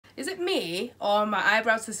Is it me or my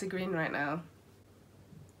eyebrows disagreeing right now?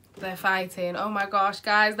 They're fighting. Oh my gosh,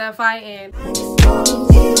 guys, they're fighting.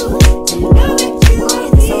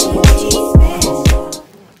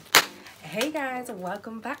 Hey guys,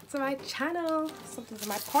 welcome back to my channel. Something to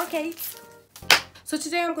my pocket. So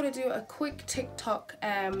today I'm gonna do a quick TikTok.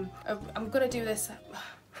 I'm gonna do this.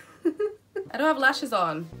 I don't have lashes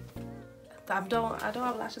on. I don't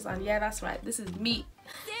have lashes on. Yeah, that's right. This is me.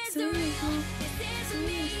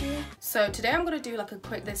 So today I'm gonna do like a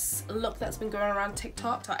quick this look that's been going around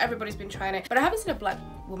TikTok. So everybody's been trying it, but I haven't seen a black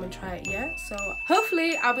woman try it yet. So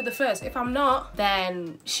hopefully I'll be the first. If I'm not,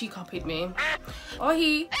 then she copied me or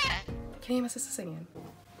he. Can you hear my sister singing?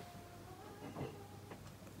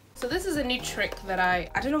 So this is a new trick that I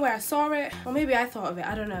don't know where I saw it, or maybe I thought of it,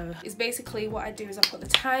 I don't know. It's basically what I do is I put the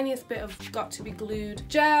tiniest bit of got to be glued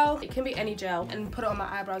gel, it can be any gel, and put it on my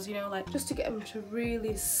eyebrows, you know, like just to get them to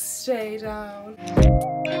really stay down.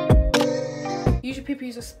 Usually people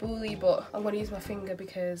use a spoolie, but I'm gonna use my finger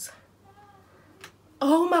because,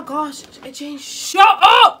 oh my gosh, it changed. Shut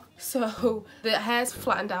up! So the hair's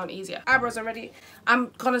flattened down easier. Eyebrows are ready.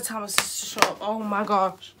 I'm gonna tell my sister to shut up. Oh my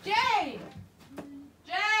gosh. Jay!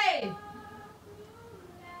 Jay!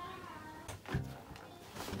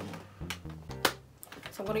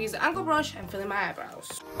 So I'm gonna use the angle brush and fill in my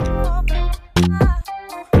eyebrows.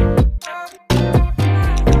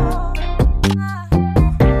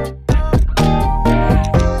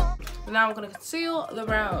 Now I'm gonna conceal the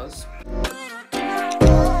brows.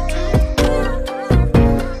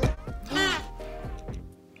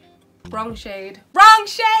 Wrong shade. Wrong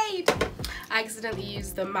shade! I accidentally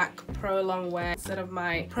used the MAC Pro Longwear instead of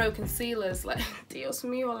my Pro Concealers. Like, Dios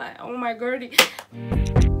mío, like, oh my goodie.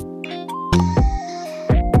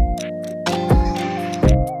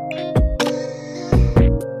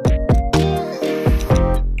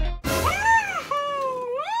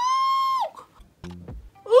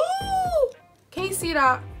 Ooh! Can you see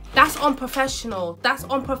that? That's unprofessional. That's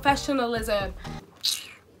unprofessionalism.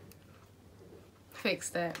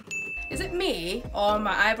 Fixed it. Is it me or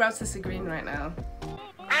my eyebrows disagreeing right now?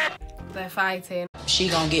 They're fighting. She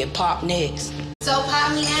gonna get popped next. So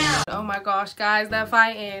pop me now. Oh my gosh, guys, they're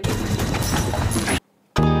fighting.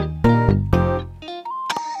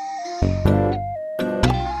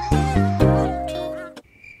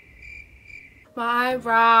 My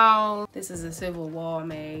eyebrows. This is a civil war,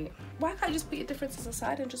 mate. Why can't you just put your differences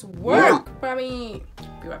aside and just work? But I mean,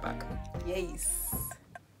 be right back. Yes.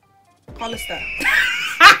 Hollister.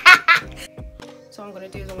 So what I'm gonna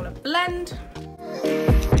do is I'm gonna blend.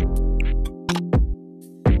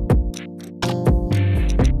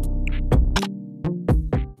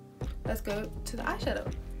 Let's go to the eyeshadow.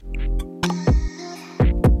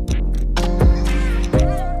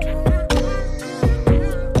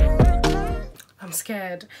 I'm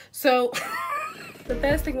scared. So the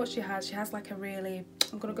best thing what she has like a really,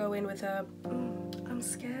 I'm gonna go in with a, I'm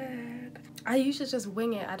scared. I usually just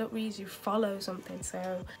wing it. I don't really usually follow something.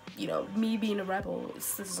 So, you know, me being a rebel,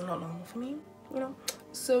 this is not normal for me, you know.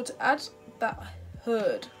 So to add that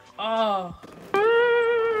hood, oh,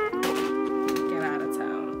 get out of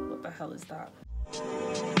town. What the hell is that?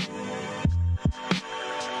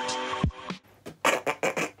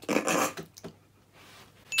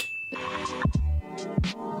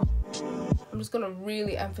 I'm just gonna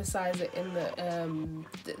really emphasize it in the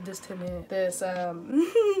this tin here. This the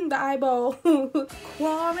eyeball.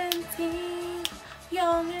 Quarantine,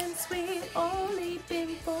 young and sweet, only been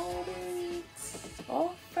 4 weeks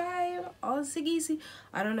or 5 or 6.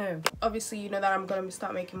 I don't know. Obviously, you know that I'm gonna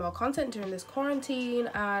start making more content during this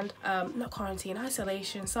quarantine and not quarantine,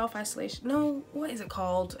 isolation, self-isolation. No, what is it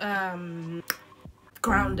called?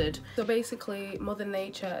 Grounded. So basically Mother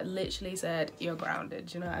Nature literally said you're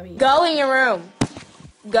grounded, you know what I mean? Go in your room.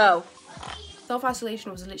 Go.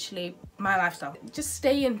 Self-isolation was literally my lifestyle. Just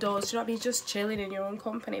stay indoors, you know what I mean? Just chilling in your own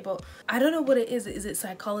company. But I don't know what it is. Is it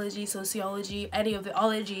psychology, sociology, any of the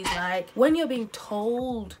ologies? Like when you're being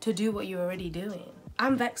told to do what you're already doing.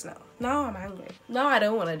 I'm vexed now. Now I'm angry. Now I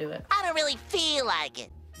don't want to do it. I don't really feel like it.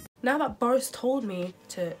 Now that Boris told me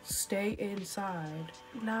to stay inside,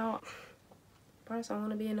 now I want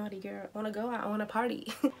to be a naughty girl. I want to go out. I want to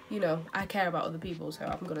party. You know, I care about other people, so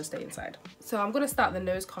I'm going to stay inside. So I'm going to start the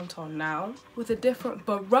nose contour now with a different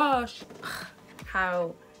brush.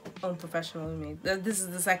 How unprofessional of me. This is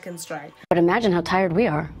the second strike. But imagine how tired we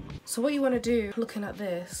are. So what you want to do, looking at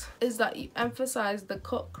this, is that you emphasize the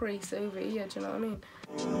cut crease over here. Do you know what I mean?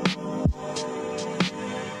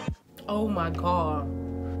 Oh my god.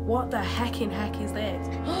 What the heckin' heck is this?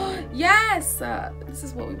 Yes! This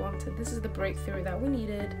is what we wanted. This is the breakthrough that we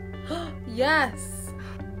needed. Yes!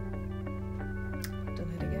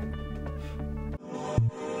 Done it again.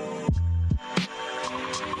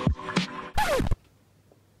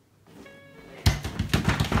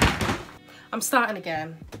 I'm starting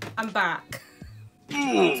again. I'm back.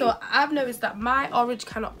 So I've noticed that my orange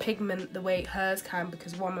cannot pigment the way hers can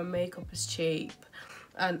because one, my makeup is cheap.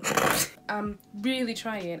 And I'm really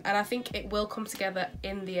trying, and I think it will come together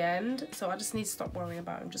in the end, so I just need to stop worrying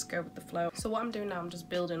about it and just go with the flow. So what I'm doing now, I'm just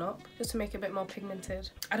building up just to make it a bit more pigmented.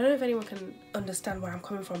 I don't know if anyone can understand where I'm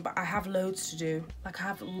coming from, but I have loads to do. Like, I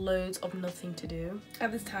have loads of nothing to do.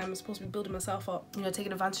 At this time I'm supposed to be building myself up, you know,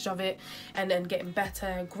 taking advantage of it and then getting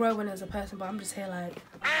better, growing as a person, but I'm just here like,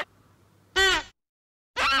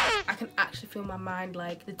 I can actually feel my mind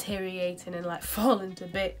like deteriorating and like falling to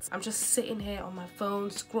bits. I'm just sitting here on my phone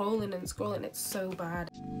scrolling and scrolling. It's so bad.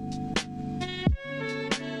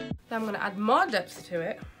 Now I'm gonna add more depth to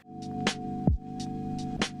it.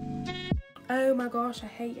 Oh my gosh, I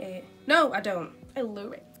hate it. No, I don't. I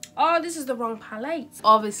love it. Oh, this is the wrong palette.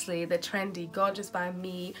 Obviously the trendy Gorgeous by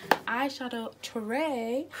Me eyeshadow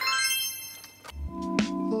tray.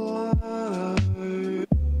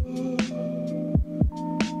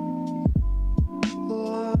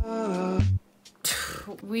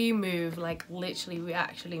 We move, like literally we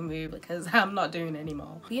actually move, because I'm not doing it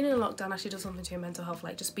anymore. Being in lockdown actually does something to your mental health,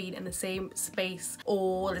 like just being in the same space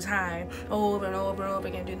all the time, over and over and over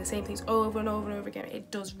again, doing the same things over and over and over again.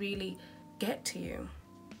 It does really get to you.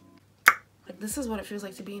 Like, this is what it feels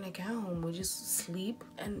like to be in a gown. We just sleep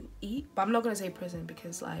and eat. But I'm not gonna say prison,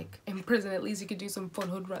 because like in prison at least you could do some fun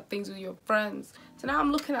hood rat things with your friends. So now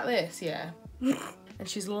I'm looking at this, yeah. And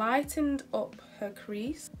she's lightened up her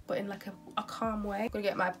crease, but in like a calm way. I'm gonna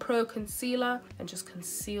get my Pro Concealer and just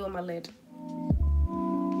conceal my lid.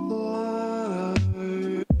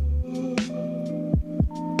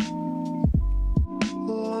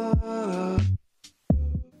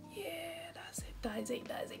 Yeah, that's it, that's it,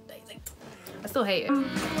 that's it, that's it. I still hate it.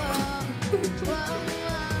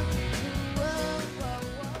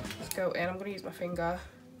 Let's go in. I'm gonna use my finger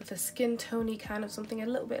with a skin tony kind of something, a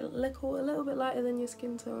little bit lighter than your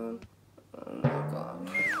skin tone. Oh my god.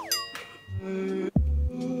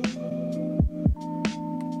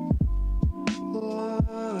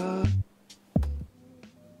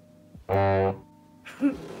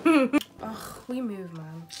 Ugh, we move,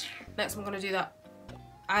 man. Next I'm gonna do that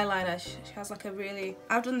eyeliner. She has like a really,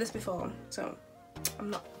 I've done this before, so I'm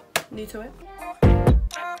not new to it.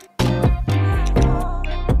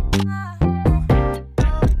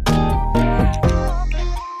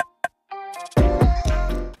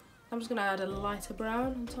 I'm just gonna add a lighter brown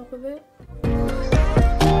on top of it.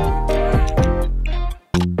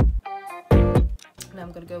 Now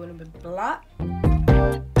I'm gonna go in a bit black.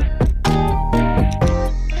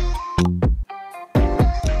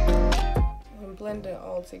 And blend it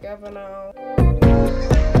all together now.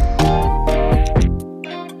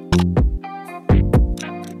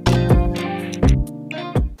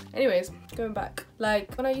 Anyways, going back,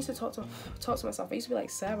 like when I used to talk to myself, I used to be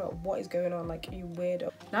like, Sarah, what is going on? Like, you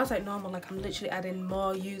weirdo. Now it's like normal. Like, I'm literally adding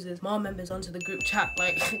more users, more members onto the group chat.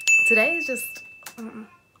 Like, today is just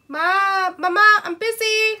Mama, I'm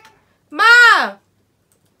busy. Ma,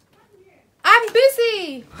 I'm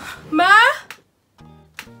busy. Ma, I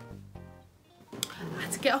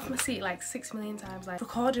had to get off my seat like 6 million times. Like,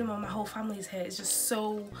 recording while my whole family's here is just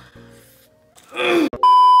so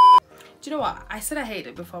do you know what? I said I hate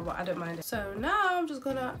it before, but I don't mind it. So now I'm just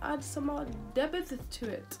gonna add some more depth to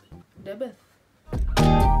it. Depth.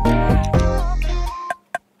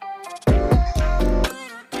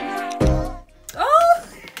 Oh!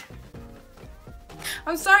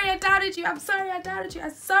 I'm sorry I doubted you. I'm sorry I doubted you.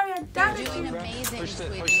 I'm sorry I doubted you. Amazing,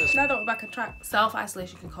 Now that we're back on track,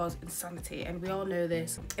 self-isolation can cause insanity, and we all know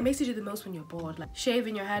this. It makes you do the most when you're bored, like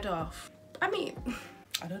shaving your head off. I mean,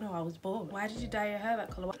 I don't know, I was bored. Why did you dye your hair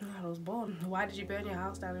that colour? I was bored. Why did you burn your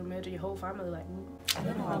house down and murder your whole family? Like, I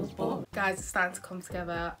don't know, I was bored. Guys, it's starting to come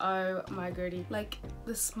together. Oh my goodie. Like,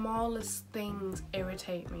 the smallest things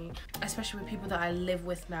irritate me, especially with people that I live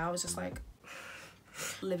with now. It's just like,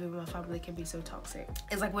 living with my family can be so toxic.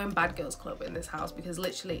 It's like we're in Bad Girls Club in this house, because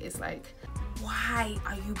literally it's like, why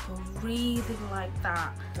are you breathing like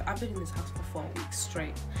that? I've been in this house for 4 weeks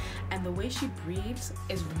straight, and the way she breathes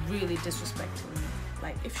is really disrespecting me.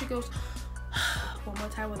 Like, if she goes one more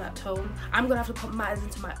time with that tone, I'm gonna have to put matters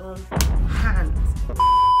into my own hands.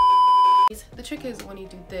 The trick is when you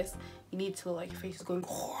do this, you need to look like your face is going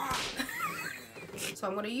so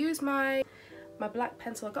I'm gonna use my black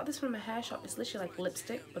pencil. I got this from a hair shop. It's literally like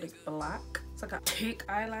lipstick, but it's black. It's like a thick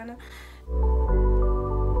eyeliner.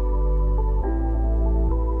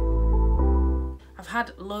 I've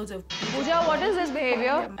had loads of Pooja, what is this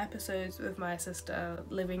behavior? episodes with my sister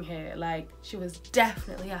living here. Like, she was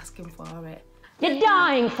definitely asking for it. You're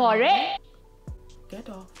dying for it. Get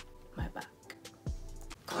off my back.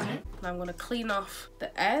 Now I'm gonna clean off the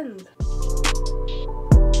end.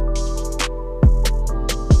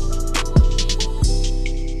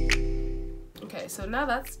 Okay, so now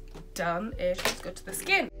that's done-ish. Let's go to the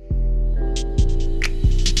skin.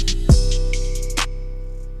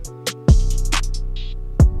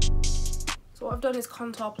 So what I've done is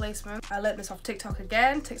contour placement. I learned this off TikTok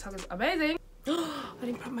again. TikTok is amazing. I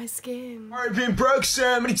didn't prep my skin. I've been broke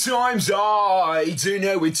so many times, I don't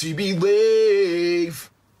know what to believe.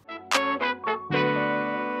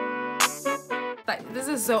 Like, this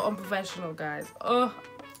is so unprofessional, guys. Oh,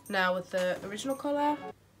 now with the original color,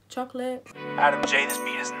 chocolate. Adam J, this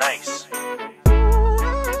beat is nice.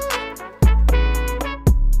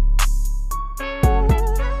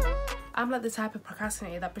 I'm like the type of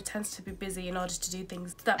procrastinator that pretends to be busy in order to do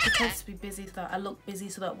things. That pretends to be busy so that I look busy,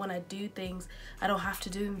 so that when I do things, I don't have to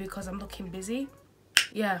do them because I'm looking busy.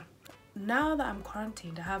 Yeah. Now that I'm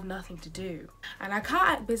quarantined, I have nothing to do. And I can't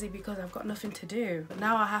act busy because I've got nothing to do. But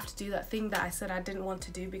now I have to do that thing that I said I didn't want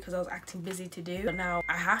to do because I was acting busy to do. But now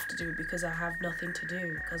I have to do it because I have nothing to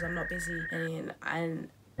do because I'm not busy.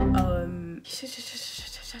 And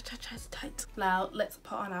tight. Now let's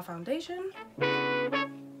put on our foundation.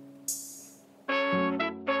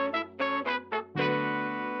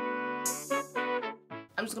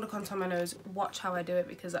 I'm just gonna contour my nose. Watch how I do it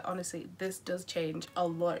because honestly, this does change a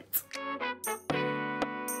lot.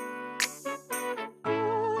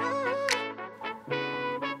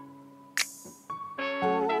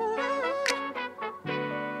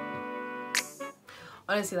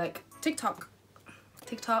 Honestly, like TikTok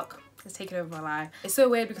is taking over my life. It's so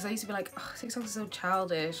weird because I used to be like, oh, TikTok is so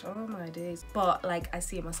childish. Oh my days. But like I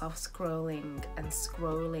see myself scrolling and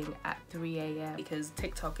scrolling at 3 AM because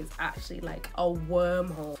TikTok is actually like a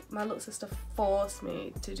wormhole. My little sister forced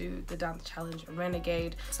me to do the dance challenge.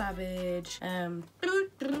 Renegade, Savage,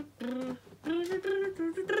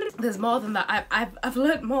 there's more than that. I've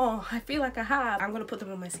learned more. I feel like I have. I'm gonna put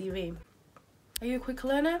them on my CV. Are you a quick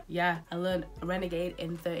learner? Yeah, I learned Renegade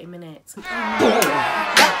in 30 minutes.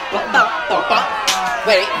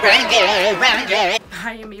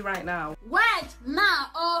 Hire me right now. Wait, now,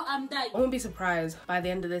 oh, I'm dying. I won't be surprised by the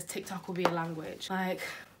end of this, TikTok will be a language. Like,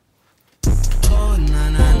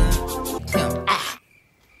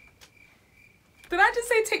 did I just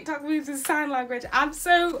say TikTok moves in sign language? I'm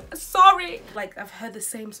so sorry. Like, I've heard the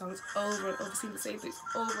same songs over and over, seen the same things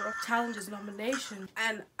over. Challenges, nomination.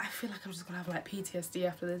 And I feel like I'm just gonna have like PTSD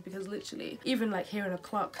after this because literally, even like hearing a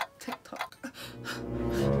clock, TikTok.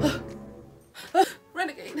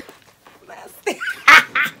 Renegade. Nasty.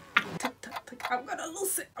 TikTok. I'm gonna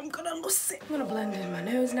lose it. I'm gonna lose it. I'm gonna blend in my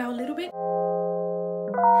nose now a little bit.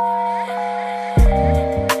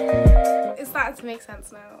 It's starting to make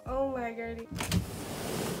sense now. Oh my god.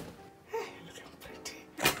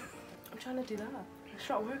 I'm trying to do that. It's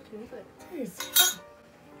not working, is it? It's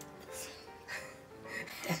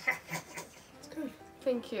good.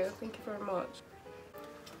 Thank you. Thank you very much.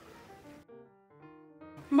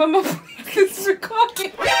 Mama, it's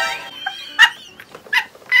recording.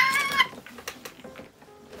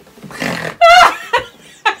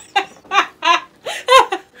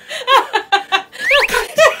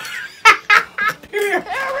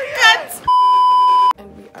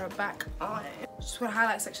 Back on. Just want to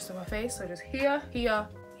highlight sections of my face, so just here, here,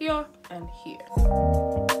 here, and here.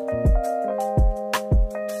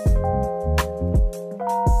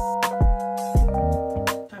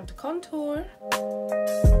 Time to contour.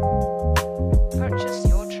 Purchase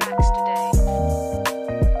your tracks today.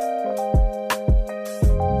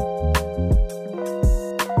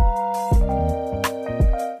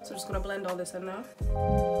 So I'm just gonna blend all this in now.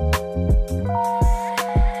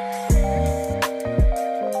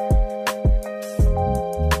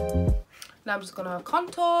 Now I'm just gonna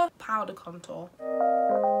contour, powder contour.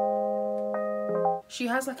 She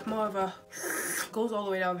has like more of a, goes all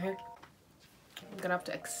the way down here. I'm gonna have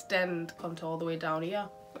to extend contour all the way down here.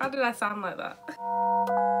 How did I sound like that?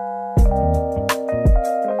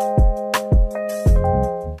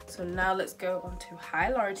 So now let's go on to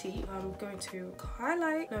highlighting. I'm going to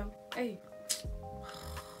highlight, no, hey.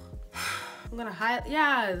 I'm gonna highlight,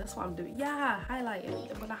 yeah, that's what I'm doing. Yeah,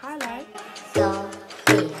 highlighting. I'm gonna highlight.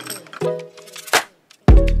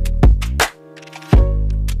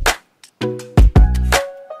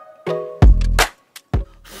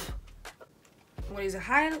 I'm gonna use a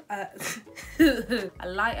a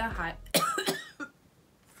lighter high.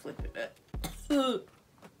 Flip it.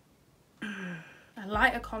 A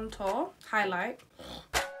lighter contour, highlight.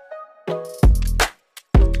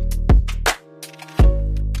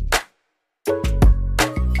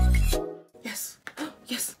 Yes,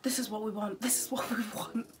 yes, this is what we want. This is what we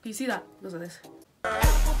want. Do you see that? Look at this.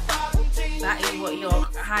 That is what your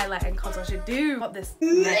highlighting contour should do. What this?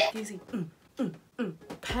 Easy.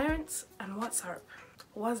 Parents and WhatsApp.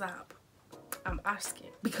 I'm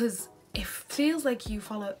asking because it feels like you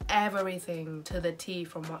follow everything to the T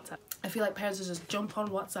from WhatsApp. I feel like parents just jump on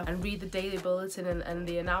WhatsApp and read the daily bulletin and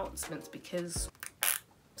the announcements, because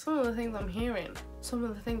some of the things I'm hearing,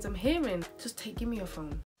 just give me your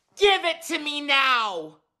phone. Give it to me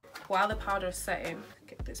now! While the powder is setting,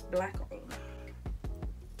 get this black on.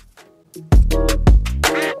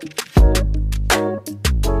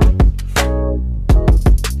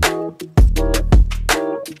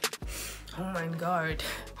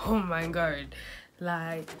 Oh my god,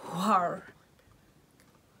 like, wow.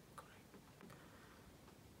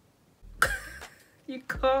 You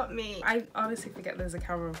caught me. I honestly forget there's a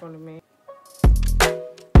camera in front of me.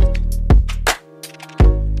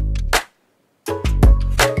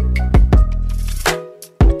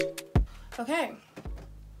 Okay,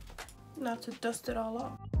 now to dust it all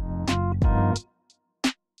off.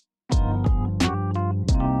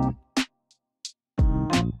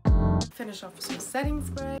 Finish off with some setting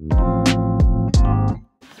spray.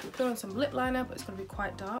 Put on some lip liner, but it's going to be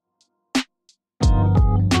quite dark.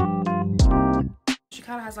 She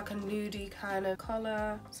kind of has like a nudie kind of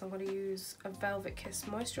colour, so I'm going to use a Velvet Kiss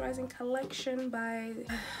moisturising collection by...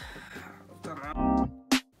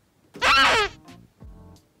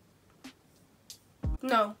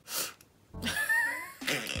 No.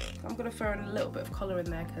 I'm going to throw in a little bit of colour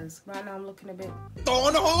in there because right now I'm looking a bit...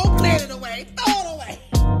 Throwing the whole planet away! Throw it away!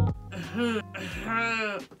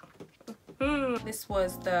 This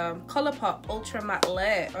was the Colourpop Ultra Matte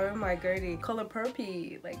Lit. Oh my goodie. Colour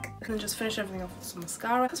Purpy. Like, and just finish everything off with some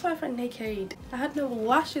mascara. That's why I went naked. I had no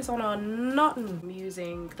lashes on or nothing. I'm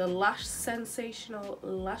using the Lash Sensational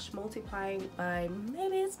Lash Multiplying by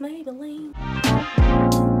maybe it's Maybelline.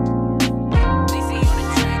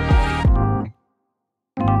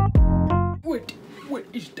 What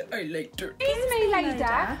is the highlighter? Excuse me, lady.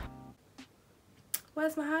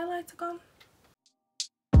 Where's my highlighter gone?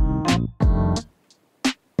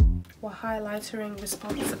 We're highlightering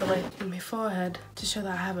responsibly in my forehead to show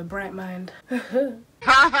that I have a bright mind. Put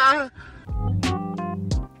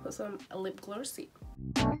some lip glossy.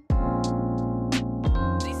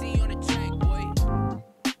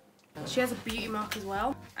 She has a beauty mark as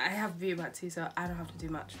well. I have a beauty mark too, so I don't have to do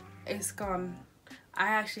much. It's gone. I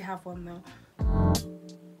actually have one though.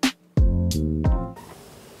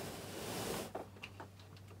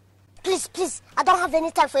 Please, I don't have any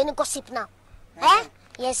time for any gossip now. Eh?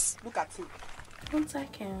 Yes. Look at you. 1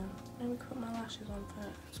 second. Let me put my lashes on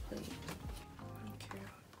first, please. Okay.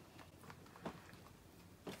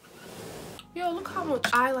 Yo, look how much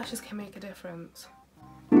eyelashes can make a difference.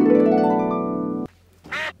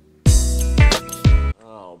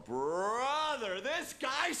 Oh, brother, this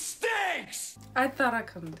guy stinks! I thought I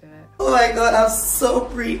couldn't do it. Oh my god, I'm so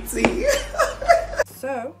pretty.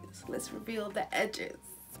 So, let's reveal the edges.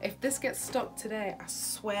 If this gets stuck today, I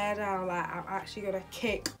swear down, like, I'm actually gonna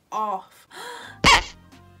kick off.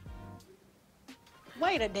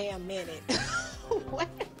 Wait a damn minute. Wait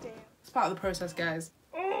a damn. It's part of the process, guys.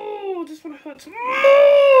 Oh, this one hurts.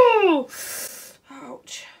 Oh!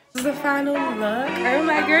 Ouch. This is the final look. Oh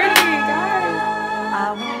my goodness, guys.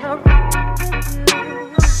 I wanna...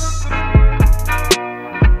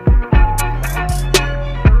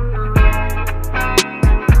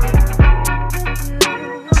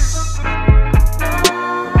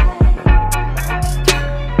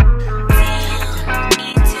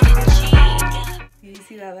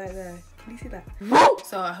 Can you see that?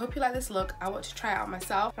 So I hope you like this look. I want to try it out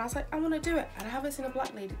myself. And I was like, I want to do it. And I haven't seen a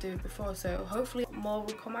black lady do it before, so hopefully more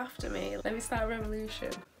will come after me. Let me start a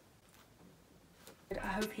revolution. I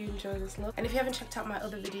hope you enjoy this look. And if you haven't checked out my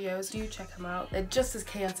other videos, do check them out. They're just as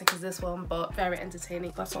chaotic as this one, but very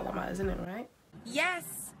entertaining. That's all that matters, isn't it, right?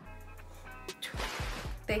 Yes.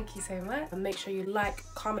 Thank you so much. And make sure you like,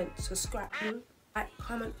 comment, subscribe. Like,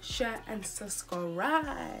 comment, share, and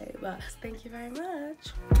subscribe. Thank you very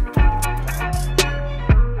much.